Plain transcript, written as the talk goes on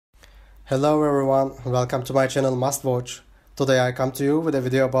Hello everyone, welcome to my channel Must Watch. Today I come to you with a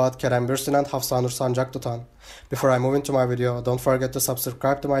video about Kerem and Hafsanur Sancak Tutan. Before I move into my video, don't forget to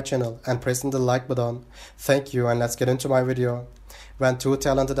subscribe to my channel and press the like button. Thank you, and let's get into my video. When two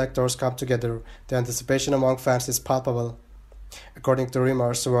talented actors come together, the anticipation among fans is palpable. According to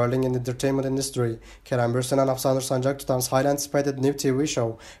rumors swirling in the entertainment industry, Kerem and Hafsanur Sancak Tutan's highly anticipated new TV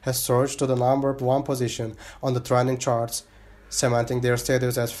show has surged to the number one position on the trending charts, cementing their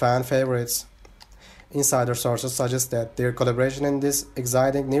status as fan favorites. Insider sources suggest that their collaboration in this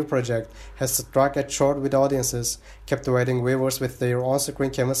exciting new project has struck a chord with audiences, captivating viewers with their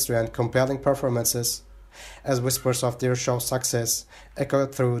on-screen chemistry and compelling performances. As whispers of their show's success echo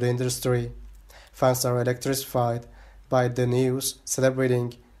through the industry, fans are electrified by the news,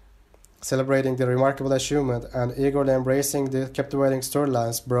 celebrating the remarkable achievement and eagerly embracing the captivating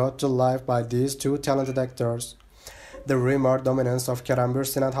storylines brought to life by these two talented actors. The rumored dominance of Kerem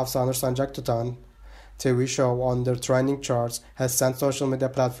and Hafsanur Sancak Tutan TV show on the trending charts has sent social media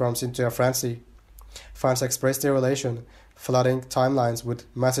platforms into a frenzy. Fans expressed their elation, flooding timelines with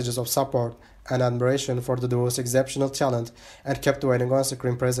messages of support and admiration for the duo's exceptional talent and captivating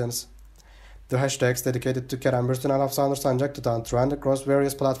on-screen presence. The hashtags dedicated to Kerem and Hafsanur Sancak Tutan trend across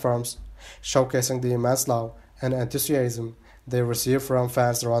various platforms, showcasing the immense love and enthusiasm they receive from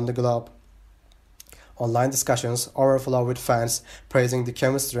fans around the globe. Online discussions overflow with fans praising the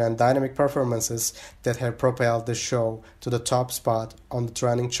chemistry and dynamic performances that have propelled the show to the top spot on the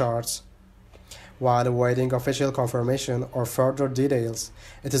trending charts. While awaiting official confirmation or further details,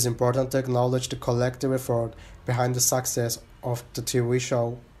 it is important to acknowledge the collective effort behind the success of the TV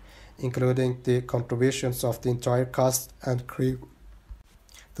show, including the contributions of the entire cast and crew.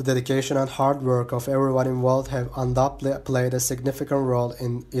 The dedication and hard work of everyone involved have undoubtedly played a significant role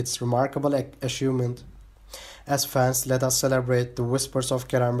in its remarkable achievement. As fans, let us celebrate the whispers of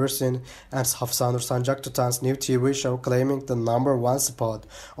Kerem and Hafsanur Sancak Tutan's new TV show claiming the number one spot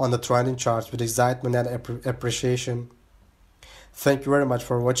on the trending charts with excitement and appreciation. Thank you very much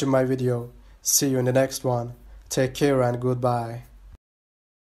for watching my video. See you in the next one. Take care and goodbye.